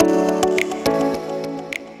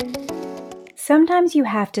Sometimes you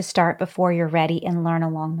have to start before you're ready and learn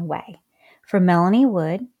along the way. For Melanie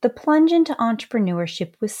Wood, the plunge into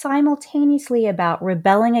entrepreneurship was simultaneously about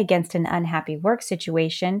rebelling against an unhappy work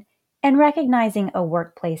situation and recognizing a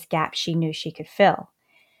workplace gap she knew she could fill.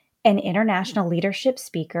 An international leadership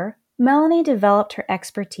speaker, Melanie developed her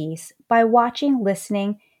expertise by watching,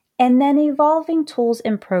 listening, and then evolving tools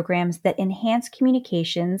and programs that enhance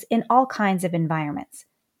communications in all kinds of environments,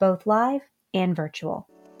 both live and virtual.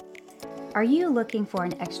 Are you looking for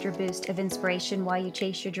an extra boost of inspiration while you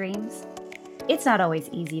chase your dreams? It's not always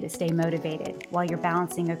easy to stay motivated while you're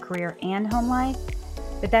balancing a career and home life,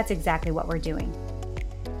 but that's exactly what we're doing.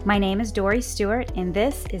 My name is Dory Stewart, and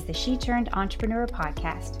this is the She Turned Entrepreneur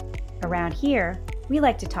podcast. Around here, we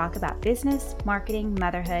like to talk about business, marketing,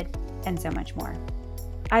 motherhood, and so much more.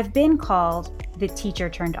 I've been called the teacher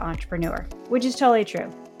turned entrepreneur, which is totally true.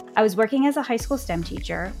 I was working as a high school STEM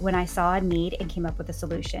teacher when I saw a need and came up with a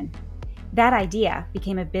solution. That idea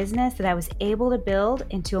became a business that I was able to build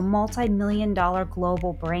into a multi-million-dollar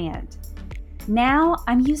global brand. Now,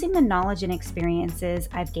 I'm using the knowledge and experiences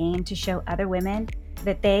I've gained to show other women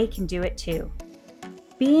that they can do it too.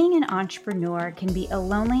 Being an entrepreneur can be a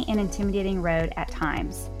lonely and intimidating road at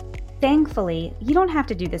times. Thankfully, you don't have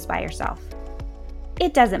to do this by yourself.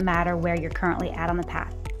 It doesn't matter where you're currently at on the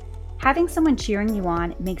path. Having someone cheering you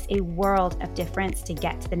on makes a world of difference to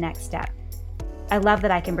get to the next step. I love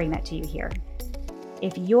that I can bring that to you here.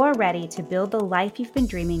 If you're ready to build the life you've been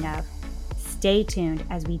dreaming of, stay tuned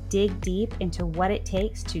as we dig deep into what it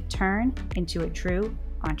takes to turn into a true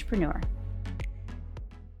entrepreneur.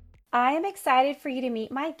 I am excited for you to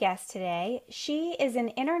meet my guest today. She is an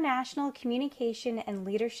international communication and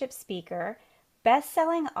leadership speaker,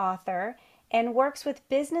 best-selling author, and works with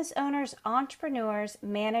business owners, entrepreneurs,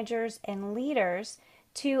 managers, and leaders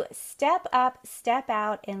to step up, step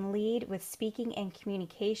out, and lead with speaking and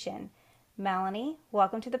communication. Melanie,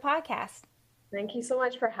 welcome to the podcast. Thank you so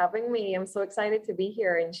much for having me. I'm so excited to be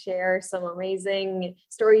here and share some amazing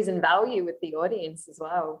stories and value with the audience as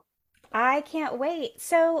well. I can't wait.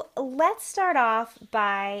 So let's start off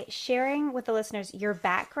by sharing with the listeners your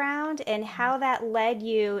background and how that led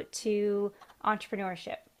you to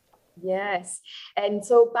entrepreneurship. Yes. And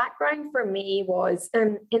so background for me was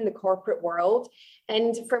in the corporate world.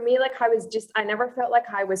 And for me, I never felt like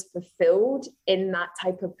I was fulfilled in that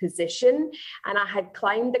type of position. And I had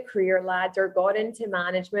climbed the career ladder, got into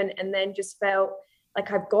management, and then just felt like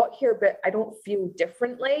I've got here, but I don't feel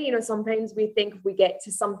differently. You know, sometimes we think if we get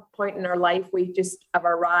to some point in our life, we just have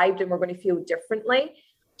arrived and we're going to feel differently.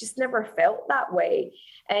 Just never felt that way.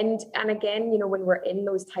 And again, you know, when we're in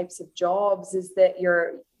those types of jobs, is that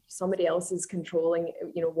somebody else is controlling,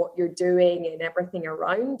 you know, what you're doing and everything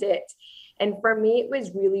around it. And for me, it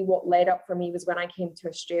was really what led up for me was when I came to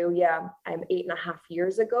Australia 8.5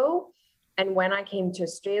 years ago. And when I came to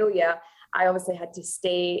Australia, I obviously had to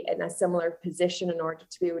stay in a similar position in order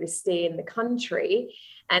to be able to stay in the country.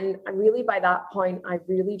 And really by that point, I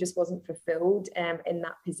really just wasn't fulfilled in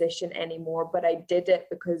that position anymore. But I did it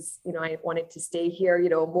because, you know, I wanted to stay here, you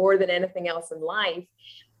know, more than anything else in life.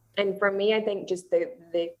 And for me, I think just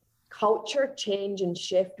the culture change and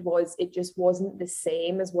shift it just wasn't the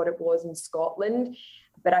same as what it was in Scotland.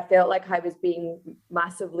 But I felt like I was being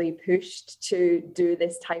massively pushed to do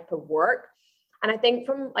this type of work. And I think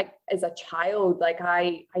from as a child,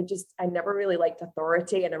 I never really liked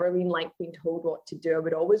authority. I never really liked being told what to do. I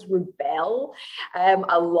would always rebel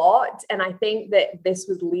a lot. And I think that this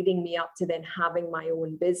was leading me up to then having my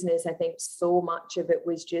own business. I think so much of it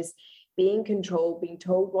was just being controlled, being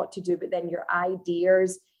told what to do, but then your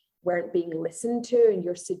ideas weren't being listened to, and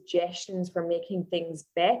your suggestions for making things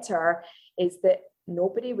better is that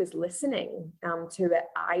nobody was listening to it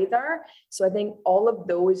either. So I think all of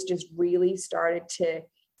those just really started to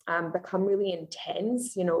become really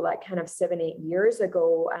intense, you know, like kind of 7-8 years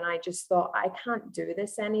ago. And I just thought, I can't do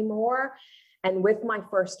this anymore. And with my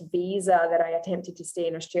first visa that I attempted to stay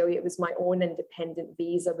in Australia, it was my own independent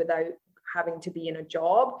visa without having to be in a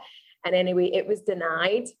job. And anyway, it was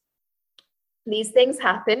denied. These things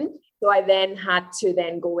happen. So I then had to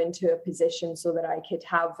then go into a position so that I could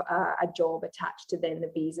have a job attached to then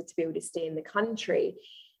the visa to be able to stay in the country.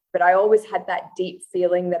 But I always had that deep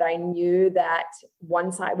feeling that I knew that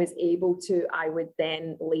once I was able to, I would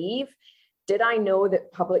then leave. Did I know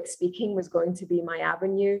that public speaking was going to be my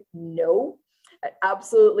avenue? No,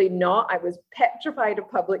 absolutely not. I was petrified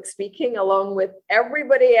of public speaking along with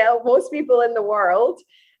everybody else, most people in the world.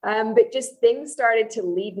 But just things started to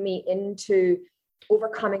lead me into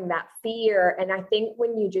overcoming that fear. And I think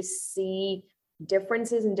when you just see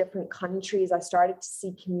differences in different countries, I started to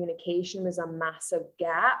see communication was a massive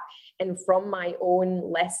gap. And from my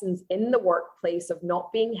own lessons in the workplace of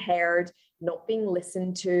not being heard, not being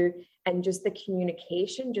listened to, and just the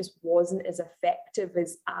communication just wasn't as effective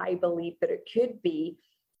as I believed that it could be.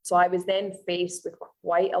 So I was then faced with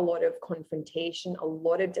quite a lot of confrontation, a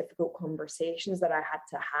lot of difficult conversations that I had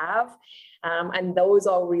to have. And those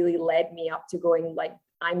all really led me up to going like,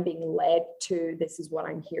 I'm being led to, this is what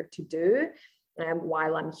I'm here to do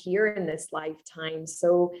while I'm here in this lifetime.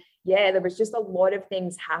 So yeah, there was just a lot of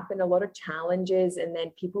things happen, a lot of challenges, and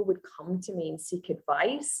then people would come to me and seek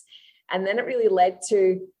advice. And then it really led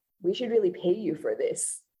to, we should really pay you for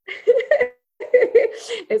this.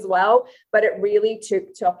 as well. But it really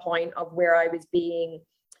took to a point of where I was being,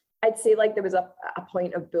 I'd say like there was a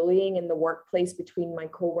point of bullying in the workplace between my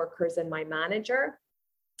coworkers and my manager.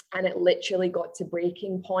 And it literally got to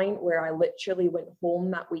breaking point where I literally went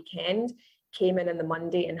home that weekend, came in on the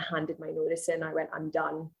Monday and handed my notice in. I went, I'm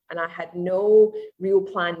done. And I had no real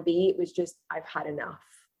plan B. It was just, I've had enough.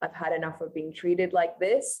 I've had enough of being treated like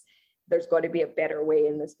this. There's got to be a better way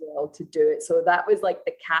in this world to do it. So that was like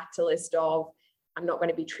the catalyst of, I'm not going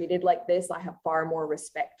to be treated like this. I have far more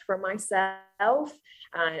respect for myself.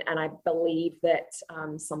 And I believe that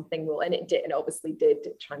something will, and it did, and obviously did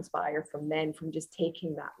transpire from then, from just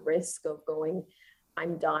taking that risk of going,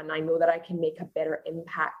 I'm done. I know that I can make a better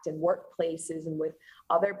impact in workplaces and with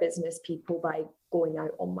other business people by going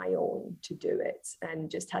out on my own to do it,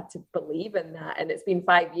 and just had to believe in that. And it's been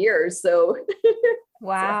 5 years. So,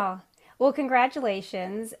 Wow. Well,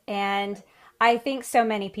 congratulations. And I think so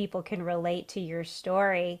many people can relate to your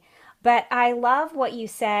story. But I love what you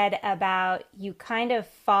said about you kind of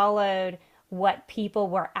followed what people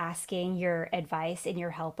were asking your advice and your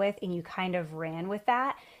help with, and you kind of ran with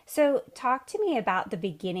that. So, talk to me about the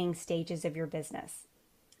beginning stages of your business.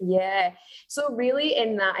 yeah. So really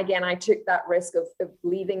in that, again, I took that risk of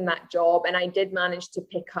leaving that job, and I did manage to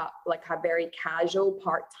pick up like a very casual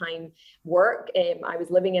part-time work. I was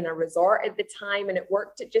living in a resort at the time, and it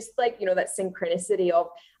worked at just like, that synchronicity of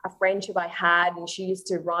a friendship I had, and she used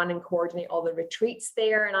to run and coordinate all the retreats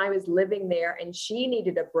there. And I was living there and she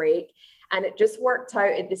needed a break. And it just worked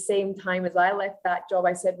out at the same time as I left that job.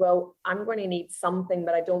 I said, well, I'm going to need something,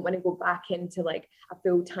 but I don't want to go back into like a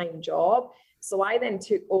full-time job. So I then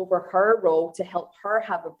took over her role to help her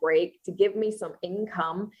have a break, to give me some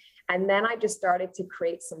income. And then I just started to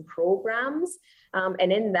create some programs.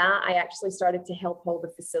 And in that, I actually started to help all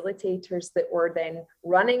the facilitators that were then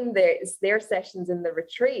running their sessions in the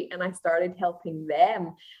retreat. And I started helping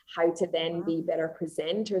them how to then be better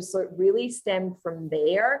presenters. So it really stemmed from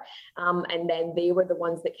there. And then they were the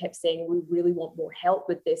ones that kept saying, we really want more help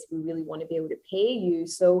with this. We really want to be able to pay you.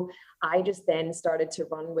 So I just then started to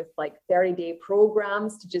run with like 30-day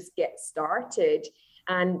programs to just get started.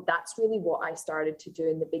 And that's really what I started to do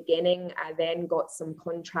in the beginning. I then got some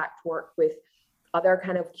contract work with other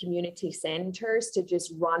kind of community centers to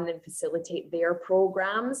just run and facilitate their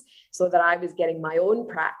programs, so that I was getting my own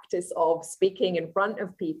practice of speaking in front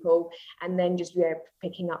of people, and then just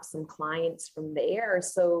picking up some clients from there.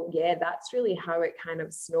 So yeah, that's really how it kind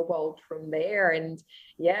of snowballed from there. And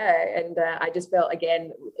yeah, and I just felt,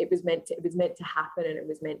 again, it was meant to happen, and it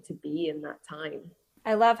was meant to be in that time.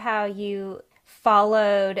 I love how you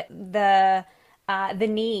followed the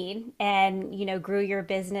need and grew your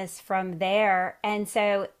business from there. And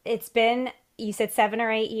so it's been, you said 7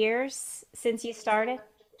 or 8 years since you started.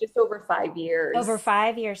 Just over Over 5 years.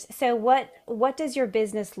 5 years. So what does your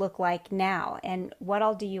business look like now, and what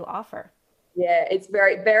all do you offer? Yeah, it's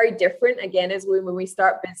very, very different. Again, as when we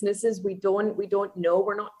start businesses, we don't know,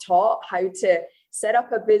 we're not taught how to set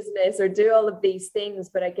up a business or do all of these things.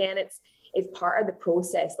 But again, it's part of the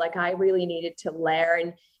process. Like I really needed to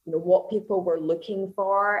learn, what people were looking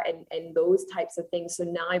for, and those types of things. So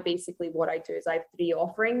now basically what I do is I have 3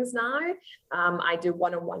 offerings now. I do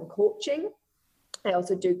one-on-one coaching. I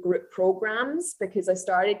also do group programs, because I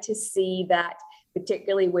started to see that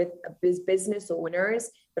particularly with business owners,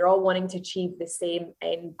 they're all wanting to achieve the same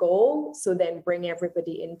end goal. So then bring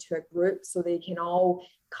everybody into a group so they can all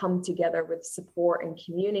come together with support and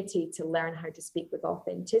community to learn how to speak with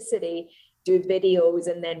authenticity, do videos,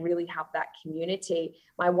 and then really have that community.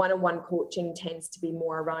 My one-on-one coaching tends to be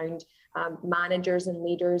more around managers and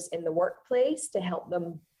leaders in the workplace, to help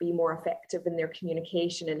them be more effective in their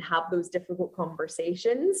communication and have those difficult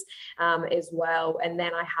conversations as well. And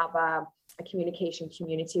then I have a a communication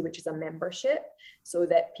community, which is a membership, so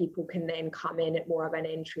that people can then come in at more of an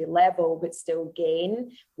entry level, but still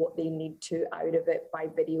gain what they need to out of it by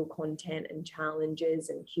video content and challenges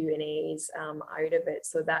and Q&As out of it.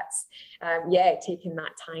 So that's, taking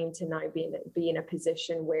that time to now be in a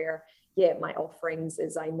position where, my offerings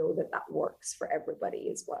is, I know that works for everybody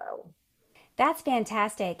as well. That's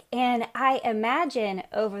fantastic. And I imagine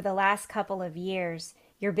over the last couple of years,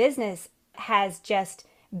 your business has just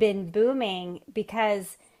been booming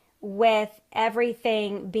because with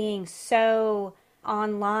everything being so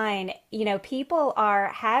online, people are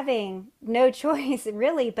having no choice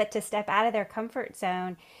really but to step out of their comfort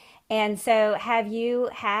zone. And so, have you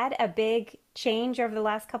had a big change over the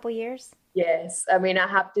last couple years? Yes, I mean, I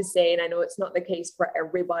have to say, and I know it's not the case for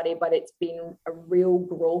everybody, but it's been a real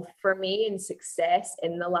growth for me and success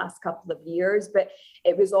in the last couple of years. But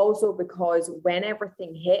it was also because when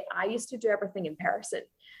everything hit, I used to do everything in person.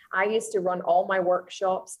 I used to run all my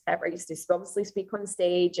workshops. I used to obviously speak on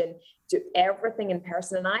stage and do everything in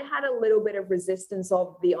person. And I had a little bit of resistance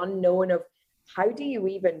of the unknown of how do you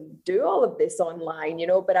even do all of this online,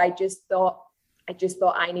 but I just thought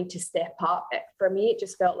I need to step up. For me, it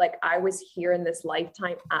just felt like I was here in this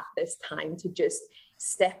lifetime at this time to just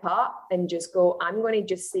step up and just go, I'm going to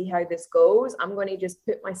just see how this goes. I'm going to just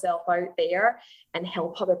put myself out there and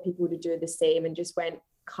help other people to do the same, and just went,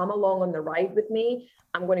 come along on the ride with me.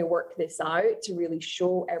 I'm going to work this out to really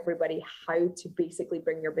show everybody how to basically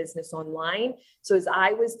bring your business online. So as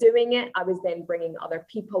I was doing it, I was then bringing other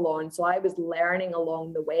people on. So I was learning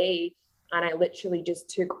along the way. And I literally just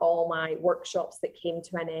took all my workshops that came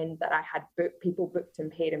to an end that I had people booked and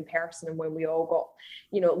paid in person. And when we all got,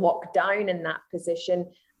 locked down in that position,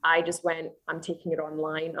 I just went, I'm taking it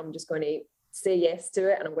online. I'm just going to say yes to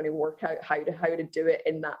it. And I'm going to work out how to do it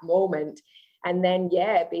in that moment. And then,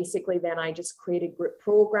 basically then I just created group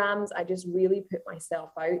programs. I just really put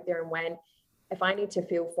myself out there and went, if I need to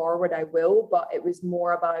fail forward, I will. But it was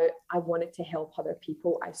more about, I wanted to help other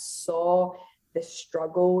people. I saw the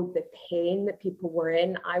struggle, the pain that people were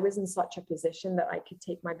in. I was in such a position that I could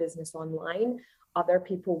take my business online. Other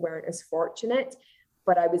people weren't as fortunate,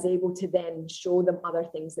 but I was able to then show them other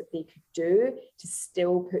things that they could do to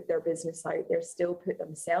still put their business out there, still put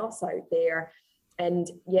themselves out there. And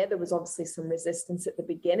there was obviously some resistance at the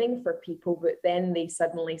beginning for people, but then they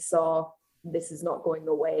suddenly saw, this is not going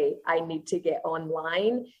away. I need to get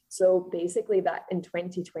online. So basically that in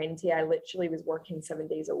 2020, I literally was working 7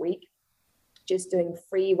 days a week, just doing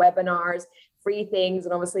free webinars, free things.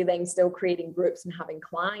 And obviously then still creating groups and having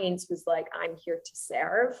clients was like, I'm here to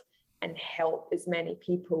serve and help as many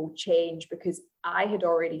people change, because I had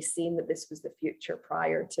already seen that this was the future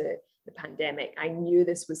prior to the pandemic. I knew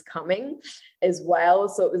this was coming as well.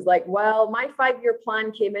 So it was like, well, my 5-year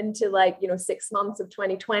plan came into 6 months of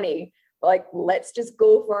 2020. Like, let's just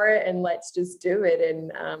go for it and let's just do it.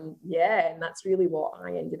 And and that's really what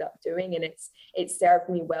I ended up doing. And it served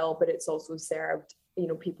me well, but it's also served,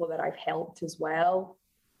 people that I've helped as well.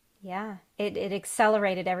 Yeah, it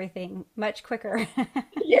accelerated everything much quicker.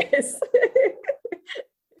 Yes.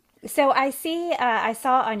 So I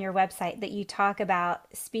saw on your website that you talk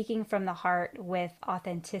about speaking from the heart with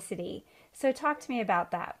authenticity. So talk to me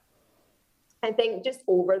about that. I think just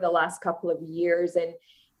over the last couple of years, and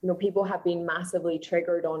people have been massively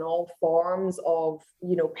triggered on all forms of,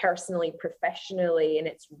 personally, professionally, and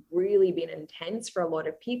it's really been intense for a lot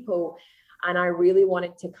of people. And I really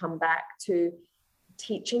wanted to come back to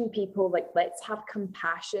teaching people, like, let's have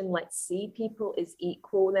compassion, let's see people as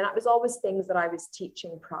equal. And that was always things that I was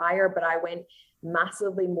teaching prior, but I went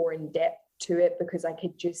massively more in depth to it because I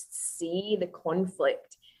could just see the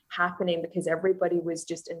conflict happening, because everybody was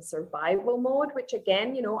just in survival mode, which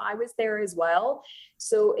again, I was there as well.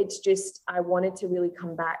 So it's just, I wanted to really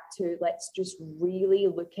come back to, let's just really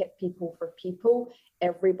look at people for people.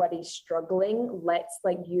 Everybody's struggling. Let's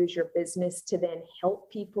use your business to then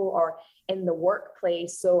help people, or in the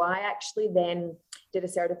workplace. So I actually then did a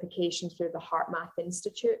certification through the HeartMath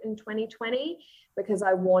Institute in 2020, because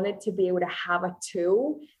I wanted to be able to have a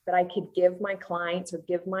tool that I could give my clients or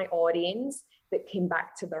give my audience that came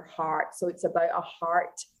back to their heart. So it's about a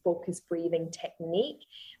heart-focused breathing technique,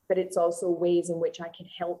 but it's also ways in which I can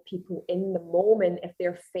help people in the moment if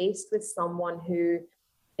they're faced with someone who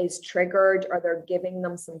is triggered or they're giving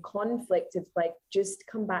them some conflict. It's like, just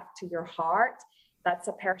come back to your heart. That's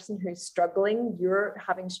a person who's struggling. You're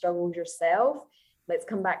having struggles yourself. Let's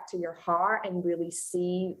come back to your heart and really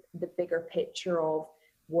see the bigger picture of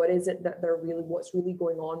what is it that what's really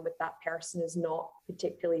going on with that person is not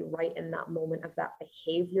particularly right in that moment of that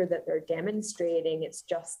behavior that they're demonstrating. It's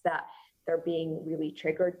just that they're being really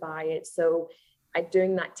triggered by it. So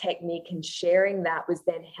doing that technique and sharing that was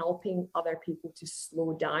then helping other people to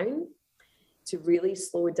slow down, to really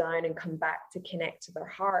slow down and come back to connect to their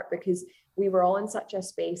heart, because we were all in such a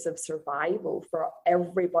space of survival for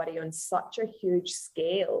everybody on such a huge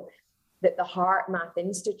scale, that the Heart Math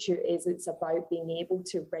Institute it's about being able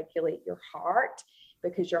to regulate your heart,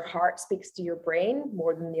 because your heart speaks to your brain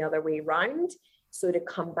more than the other way around. So to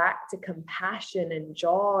come back to compassion and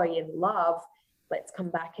joy and love, let's come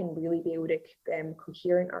back and really be able to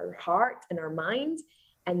coherent our heart and our mind.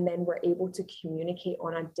 And then we're able to communicate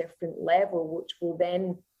on a different level, which will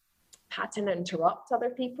then pattern interrupt other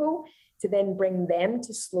people, to then bring them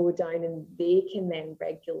to slow down, and they can then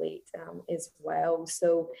regulate as well.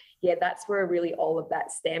 So yeah, that's where really all of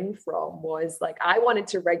that stemmed from, was like, I wanted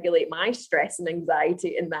to regulate my stress and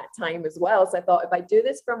anxiety in that time as well. So I thought, if I do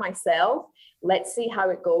this for myself, let's see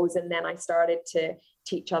how it goes. And then I started to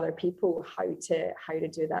teach other people how to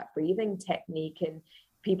do that breathing technique. And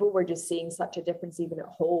people were just seeing such a difference even at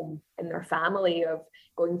home in their family, of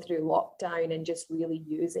going through lockdown and just really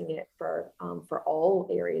using it for all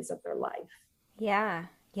areas of their life. Yeah.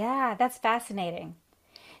 Yeah, that's fascinating.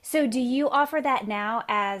 So do you offer that now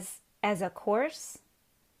as a course?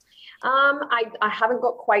 I haven't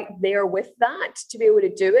got quite there with that to be able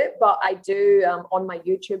to do it, but I do on my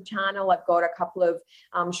YouTube channel. I've got a couple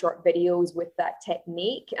of short videos with that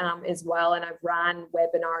technique as well, and I've ran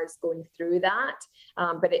webinars going through that.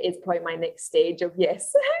 But it is probably my next stage of,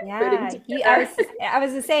 yes, putting Yeah, together. I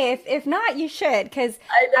was to say, if not, you should, because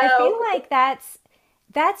I I feel know. like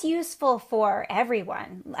that's useful for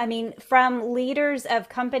everyone. I mean, from leaders of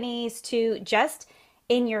companies to just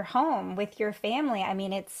in your home with your family. I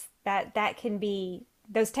mean, it's that can be,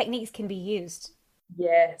 those techniques can be used.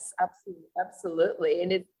 Yes, absolutely, absolutely.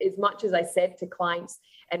 And as much as I said to clients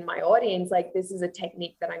and my audience, like, this is a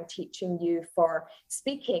technique that I'm teaching you for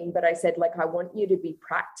speaking, but I said, like, I want you to be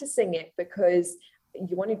practicing it, because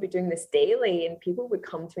you want to be doing this daily. And people would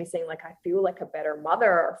come to me saying, like, I feel like a better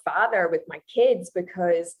mother or father with my kids,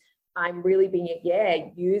 because I'm really being,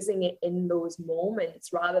 using it in those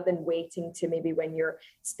moments, rather than waiting to maybe when you're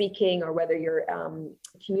speaking, or whether you're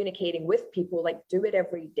communicating with people. Like, do it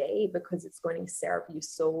every day, because it's going to serve you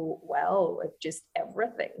so well with just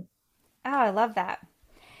everything. Oh, I love that.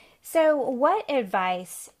 So, what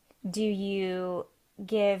advice do you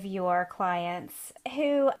give your clients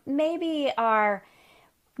who maybe are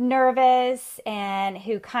nervous and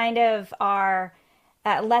who kind of are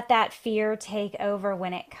let that fear take over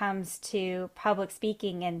when it comes to public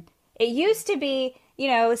speaking? And it used to be,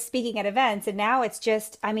 speaking at events, and now it's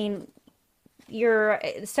just, I mean, you're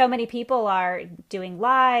so many people are doing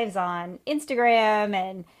lives on Instagram,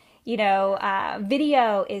 and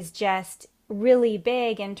video is just really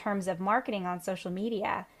big in terms of marketing on social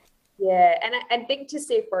media. Yeah, and I think to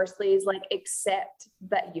say firstly is, like, accept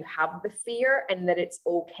that you have the fear and that it's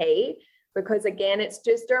okay, because again, it's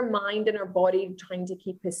just our mind and our body trying to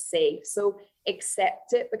keep us safe. So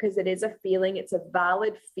accept it, because it is a feeling, it's a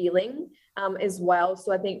valid feeling as well.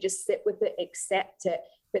 So I think just sit with it, accept it,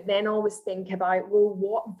 but then always think about, well,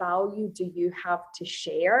 what value do you have to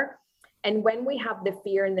share? And when we have the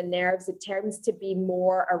fear and the nerves, it tends to be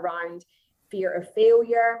more around fear of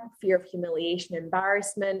failure, fear of humiliation,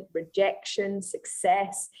 embarrassment, rejection,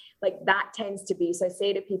 success. Like, that tends to be. So I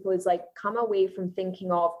say to people, is like, come away from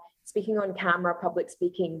thinking of speaking on camera, public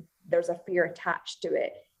speaking, there's a fear attached to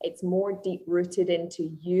it. It's more deep rooted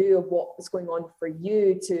into you, of what was going on for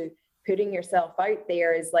you, to putting yourself out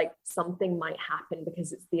there is like, something might happen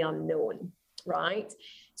because it's the unknown, right?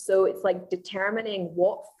 So it's like determining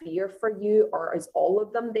what fear for you, or is all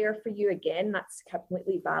of them there for you? Again, that's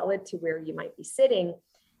completely valid to where you might be sitting.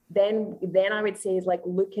 Then I would say is like,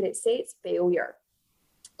 look at it, say it's failure.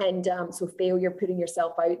 And so failure, putting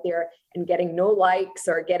yourself out there and getting no likes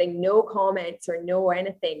or getting no comments or no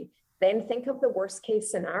anything. Then think of the worst case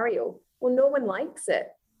scenario. Well, no one likes it.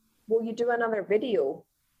 Well, you do another video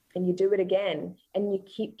and you do it again, and you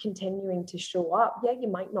keep continuing to show up. Yeah, you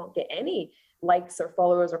might not get any likes or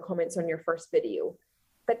followers or comments on your first video,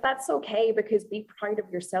 but that's okay, because be proud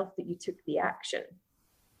of yourself that you took the action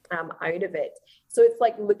out of it. So it's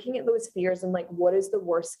like looking at those fears and like, what is the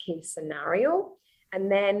worst case scenario?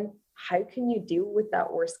 And then how can you deal with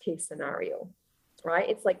that worst case scenario, right?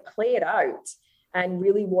 It's like, play it out, and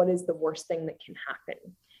really, what is the worst thing that can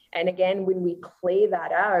happen? And again, when we play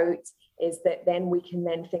that out, is that then we can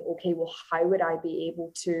then think, okay, well, how would I be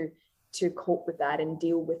able to cope with that and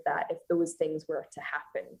deal with that if those things were to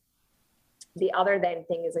happen? The other then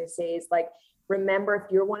thing, as I say, is like, remember,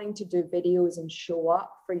 if you're wanting to do videos and show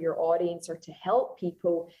up for your audience or to help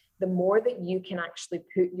people, the more that you can actually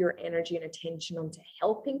put your energy and attention onto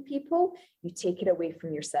helping people, you take it away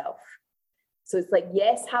from yourself. So it's like,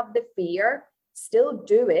 yes, have the fear, still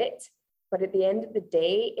do it. But at the end of the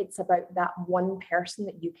day, it's about that one person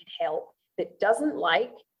that you could help that doesn't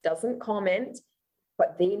like, doesn't comment,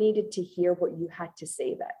 but they needed to hear what you had to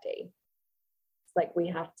say that day. It's like, we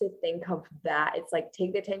have to think of that. It's like,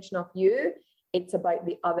 take the attention off you. It's about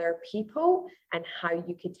the other people and how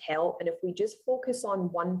you could help. And if we just focus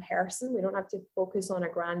on one person, we don't have to focus on a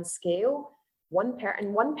grand scale. One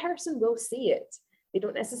person will see it. They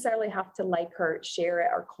don't necessarily have to like or share it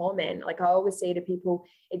or comment. Like I always say to people,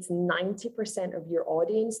 it's 90% of your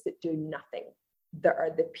audience that do nothing. That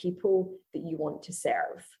are the people that you want to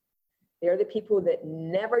serve. They're the people that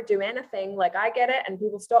never do anything. Like I get it. And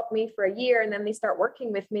people stop me for a year and then they start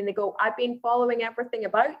working with me and they go, I've been following everything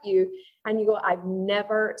about you. And you go, I've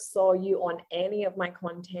never saw you on any of my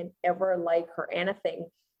content ever, like, or anything.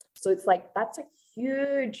 So it's like, that's a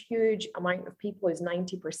huge, huge amount of people is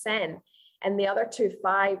 90%. And the other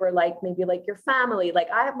 5 are like, maybe like your family.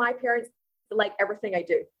 Like I have my parents that like everything I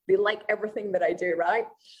do. They like everything that I do, right?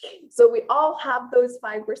 So we all have those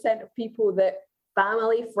 5% of people that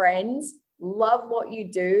family, friends, love what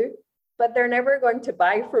you do, but they're never going to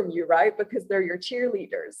buy from you, right? Because they're your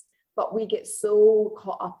cheerleaders. But we get so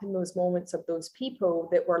caught up in those moments of those people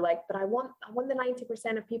that we're like, but I want the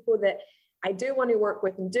 90% of people that I do want to work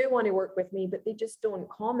with and do want to work with me, but they just don't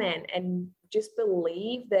comment. And just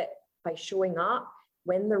believe that by showing up,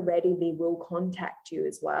 when they're ready, they will contact you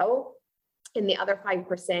as well. And the other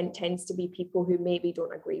 5% tends to be people who maybe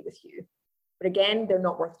don't agree with you. But again, they're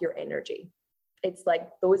not worth your energy. It's like,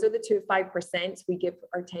 those are the 5%. We give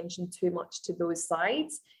our attention too much to those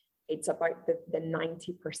sides. It's about the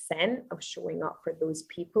 90% of showing up for those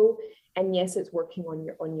people. And yes, it's working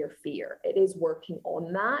on your fear. It is working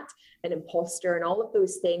on that, an imposter and all of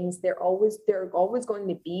those things. They're always going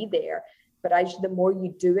to be there. But the more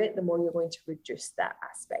you do it, the more you're going to reduce that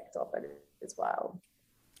aspect of it as well.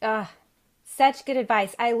 Such good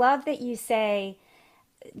advice. I love that you say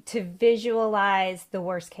to visualize the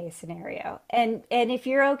worst case scenario. And if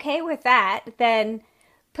you're okay with that, then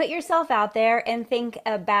put yourself out there and think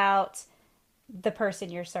about the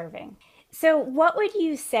person you're serving. So, what would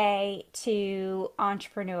you say to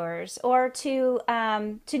entrepreneurs, or to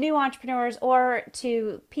new entrepreneurs, or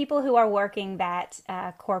to people who are working that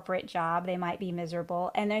corporate job? They might be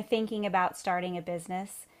miserable and they're thinking about starting a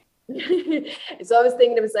business. So I was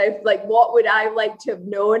thinking to myself, like, what would I like to have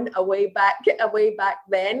known a way back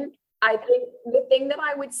then? I think the thing that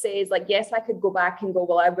I would say is, like, yes, I could go back and go,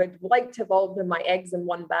 well, I would like to have all of my eggs in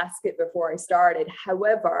one basket before I started.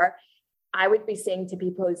 However, I would be saying to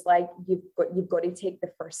people, is like, you've got to take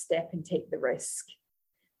the first step and take the risk.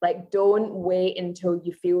 Like, don't wait until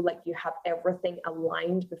you feel like you have everything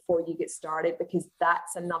aligned before you get started, because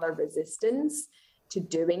that's another resistance to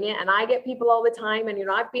doing it. And I get people all the time, and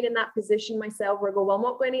I've been in that position myself where I go, well, I'm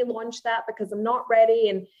not going to launch that because I'm not ready.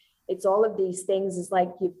 And it's all of these things. Is like,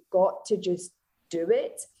 you've got to just do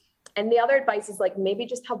it. And the other advice is, like, maybe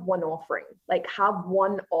just have one offering, like have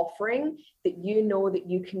one offering that that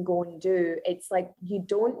you can go and do. It's like, you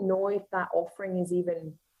don't know if that offering is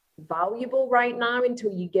even valuable right now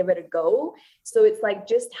until you give it a go. So it's like,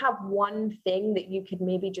 just have one thing that you could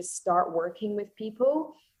maybe just start working with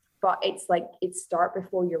people. But it's like, it's start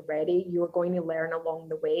before you're ready. You're going to learn along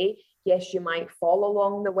the way. Yes, you might fall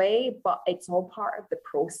along the way, but it's all part of the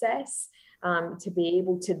process, to be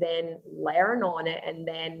able to then learn on it and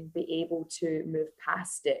then be able to move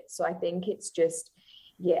past it. So I think it's just,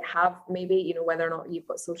 have maybe, whether or not you've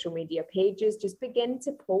got social media pages, just begin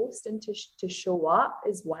to post and to show up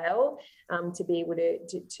as well, to be able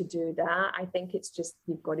to do that. I think it's just,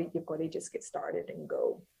 you've got to just get started and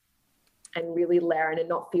go. And really learn and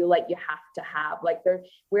not feel like you have to have, like,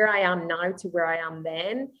 where I am now to where I am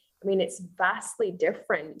then. I mean, it's vastly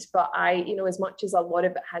different, but as much as a lot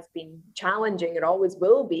of it has been challenging, it always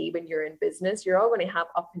will be when you're in business. You're all going to have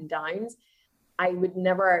up and downs. I would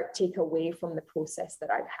never take away from the process that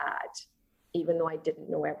I've had, even though I didn't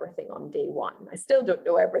know everything on day one. I still don't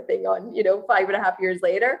know everything on, 5.5 years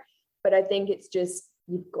later. But I think it's just,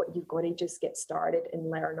 you've got to just get started and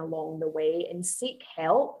learn along the way and seek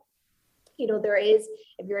help. There is,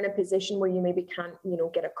 if you're in a position where you maybe can't,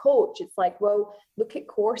 get a coach, it's like, well, look at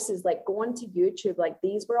courses, like go onto YouTube. Like,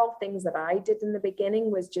 these were all things that I did in the beginning,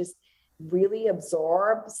 was just really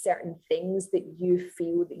absorb certain things that you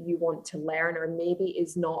feel that you want to learn, or maybe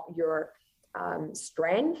is not your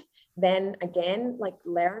strength. Then again, like,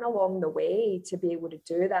 learn along the way to be able to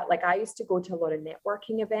do that. Like, I used to go to a lot of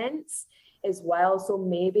networking events, as well. So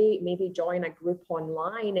maybe join a group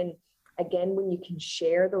online. And again, when you can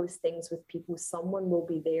share those things with people, someone will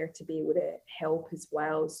be there to be able to help as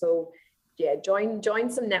well. So yeah, join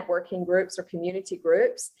some networking groups or community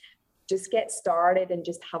groups. Just get started and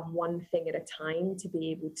just have one thing at a time to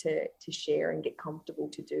be able to share and get comfortable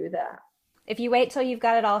to do that. If you wait till you've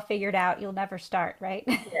got it all figured out, you'll never start, right?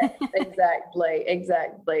 Yeah,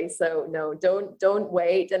 exactly. So no, don't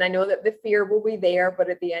wait. And I know that the fear will be there, but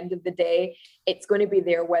at the end of the day, it's going to be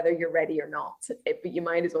there whether you're ready or not. But you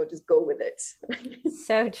might as well just go with it.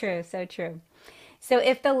 So true, so true. So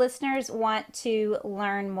if the listeners want to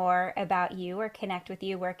learn more about you or connect with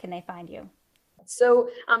you, where can they find you? So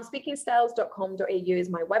speakingstyles.com.au is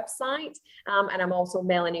my website. And I'm also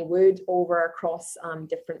Melanie Wood over across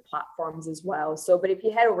different platforms as well. So, but if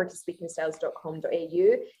you head over to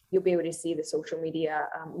speakingstyles.com.au, you'll be able to see the social media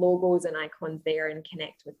logos and icons there and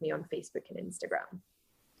connect with me on Facebook and Instagram.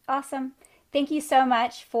 Awesome. Thank you so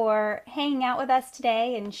much for hanging out with us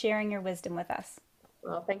today and sharing your wisdom with us.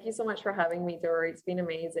 Well, thank you so much for having me, Dory. It's been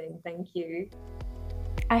amazing. Thank you.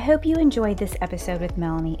 I hope you enjoyed this episode with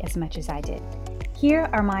Melanie as much as I did. Here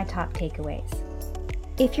are my top takeaways.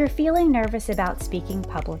 If you're feeling nervous about speaking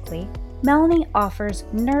publicly, Melanie offers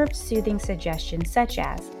nerve-soothing suggestions such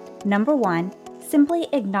as, number 1, simply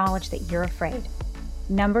acknowledge that you're afraid.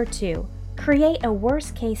 Number 2, create a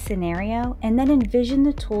worst-case scenario and then envision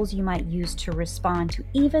the tools you might use to respond to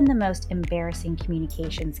even the most embarrassing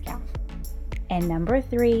communications gaffe. And number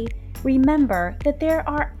 3, remember that there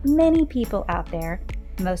are many people out there,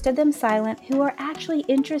 most of them silent, who are actually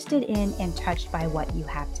interested in and touched by what you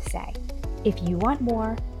have to say. If you want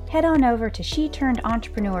more, head on over to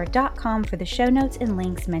SheTurnedEntrepreneur.com for the show notes and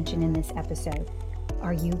links mentioned in this episode.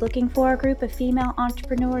 Are you looking for a group of female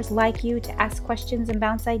entrepreneurs like you to ask questions and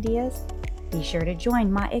bounce ideas? Be sure to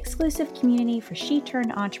join my exclusive community for She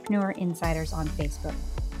Turned Entrepreneur Insiders on Facebook.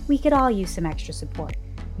 We could all use some extra support.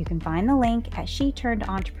 You can find the link at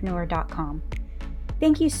SheTurnedEntrepreneur.com.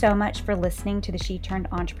 Thank you so much for listening to the She Turned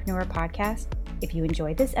Entrepreneur podcast. If you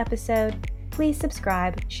enjoyed this episode, please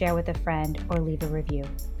subscribe, share with a friend, or leave a review.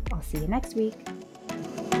 I'll see you next week.